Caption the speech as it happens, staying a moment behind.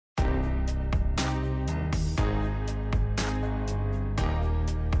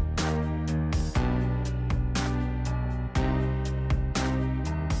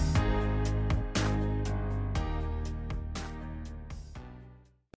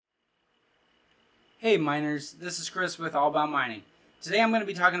Hey miners, this is Chris with All About Mining. Today I'm going to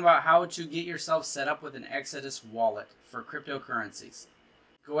be talking about how to get yourself set up with an Exodus wallet for cryptocurrencies.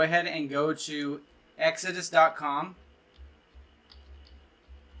 Go ahead and go to exodus.com.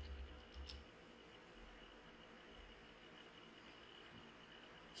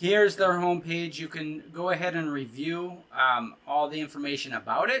 Here's their homepage. You can go ahead and review all the information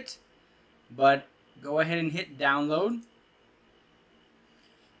about it, but go ahead and hit download.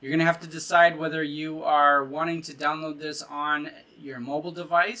 You're going to have to decide whether you are wanting to download this on your mobile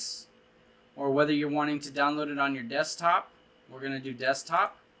device or whether you're wanting to download it on your desktop. We're going to do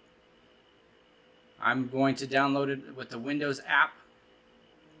desktop. I'm going to download it with the Windows app.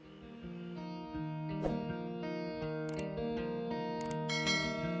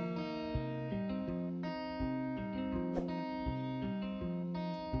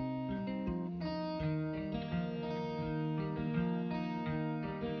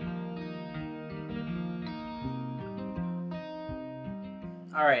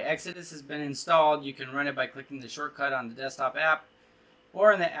 Alright, Exodus has been installed. You can run it by clicking the shortcut on the desktop app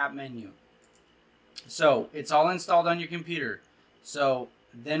or in the app menu. So it's all installed on your computer. So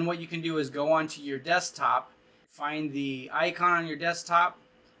then what you can do is go onto your desktop, find the icon on your desktop,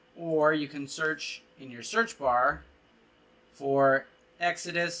 or you can search in your search bar for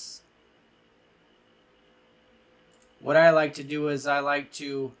Exodus. What I like to do is I like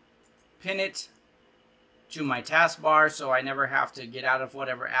to pin it to my taskbar so I never have to get out of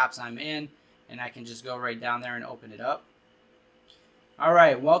whatever apps I'm in, and I can just go right down there and open it up.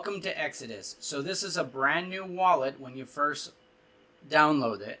 Alright, welcome to Exodus. So this is a brand new wallet when you first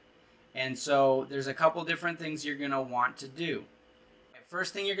download it, and so there's a couple different things you're going to want to do.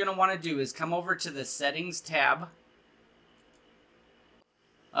 First thing you're going to want to do is come over to the settings tab.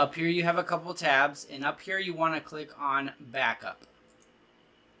 Up here you have a couple tabs, and up here you want to click on backup.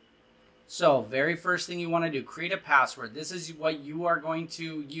 So, very first thing you want to do, create a password. This is what you are going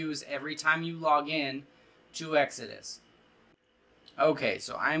to use every time you log in to Exodus. Okay,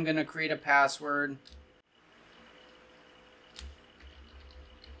 so I'm going to create a password.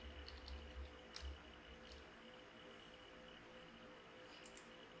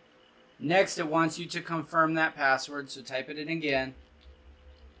 Next, it wants you to confirm that password, so type it in again.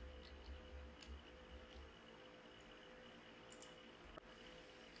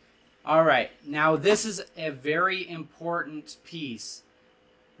 Alright, now this is a very important piece.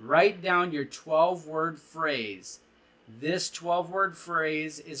 Write down your 12-word phrase. This 12-word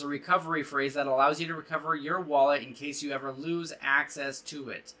phrase is a recovery phrase that allows you to recover your wallet in case you ever lose access to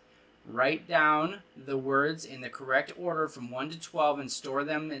it. Write down the words in the correct order from 1 to 12 and store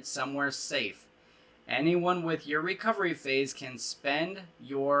them somewhere safe. Anyone with your recovery phase can spend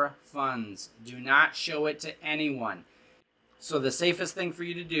your funds. Do not show it to anyone. So the safest thing for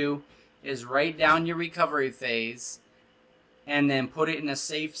you to do is write down your recovery phase and then put it in a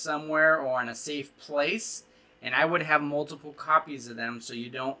safe somewhere or in a safe place. And I would have multiple copies of them so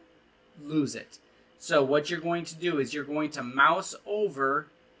you don't lose it. So what you're going to do is you're going to mouse over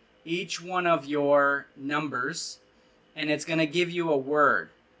each one of your numbers and it's going to give you a word.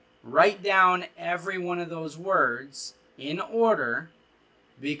 Write down every one of those words in order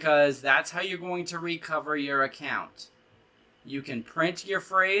because that's how you're going to recover your account. You can print your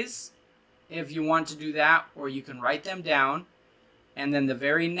phrase if you want to do that, or you can write them down, and then the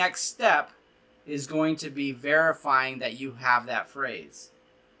very next step is going to be verifying that you have that phrase.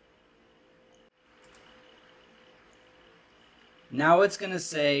 Now it's going to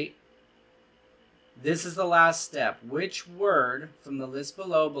say, this is the last step. Which word from the list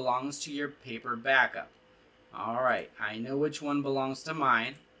below belongs to your paper backup? Alright, I know which one belongs to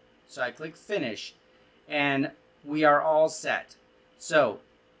mine, so I click finish, and we are all set. So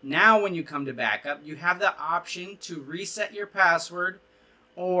now when you come to backup, you have the option to reset your password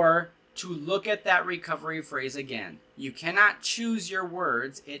or to look at that recovery phrase again. You cannot choose your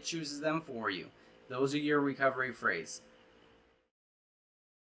words, it chooses them for you. Those are your recovery phrase.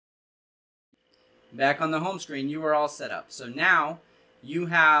 Back on the home screen, you are all set up. So now you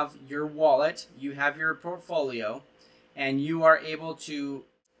have your wallet, you have your portfolio, and you are able to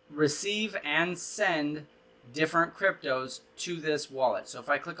receive and send different cryptos to this wallet. So if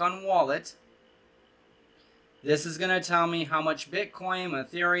I click on wallet, this is going to tell me how much Bitcoin,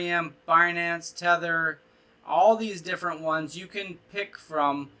 Ethereum, Binance, Tether, all these different ones. You can pick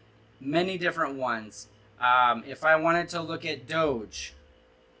from many different ones. If I wanted to look at Doge,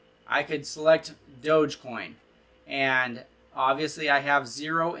 I could select Dogecoin, and obviously I have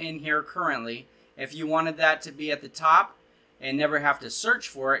 0 in here currently. If you wanted that to be at the top and never have to search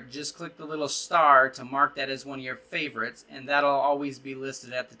for it, just click the little star to mark that as one of your favorites, and that'll always be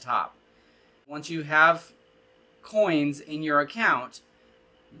listed at the top. Once you have coins in your account,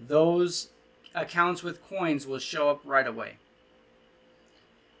 those accounts with coins will show up right away.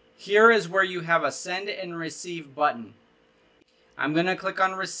 Here is where you have a send and receive button. I'm going to click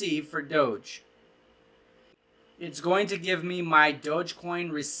on receive for Doge. It's going to give me my Dogecoin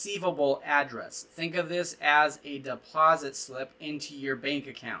receivable address. Think of this as a deposit slip into your bank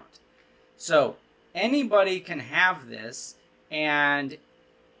account. So anybody can have this, and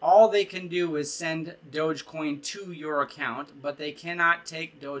all they can do is send Dogecoin to your account, but they cannot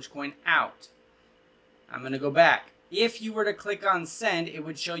take Dogecoin out. I'm going to go back. If you were to click on send, it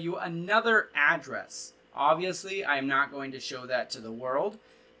would show you another address. Obviously, I'm not going to show that to the world.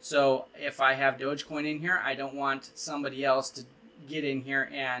 So if I have Dogecoin in here, I don't want somebody else to get in here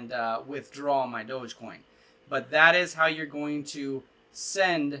and withdraw my Dogecoin. But that is how you're going to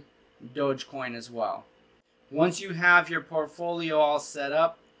send Dogecoin as well. Once you have your portfolio all set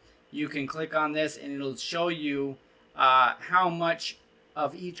up, you can click on this and it'll show you how much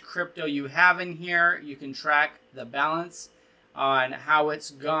of each crypto you have in here. You can track the balance on how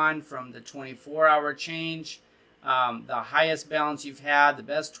it's gone from the 24-hour change, the highest balance you've had, the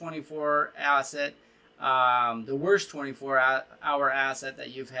best 24 asset, the worst 24-hour asset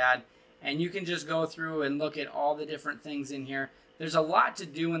that you've had. And you can just go through and look at all the different things in here. There's a lot to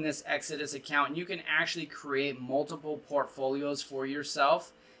do in this Exodus account, and you can actually create multiple portfolios for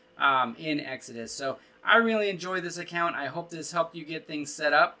yourself in Exodus. So I really enjoy this account. I hope this helped you get things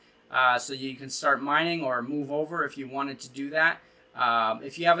set up so you can start mining or move over if you wanted to do that.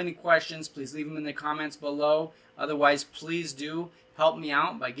 If you have any questions, please leave them in the comments below. Otherwise, please do help me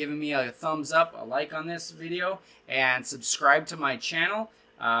out by giving me a thumbs up, a like on this video, and subscribe to my channel,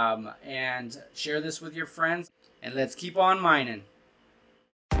 and share this with your friends. And let's keep on mining.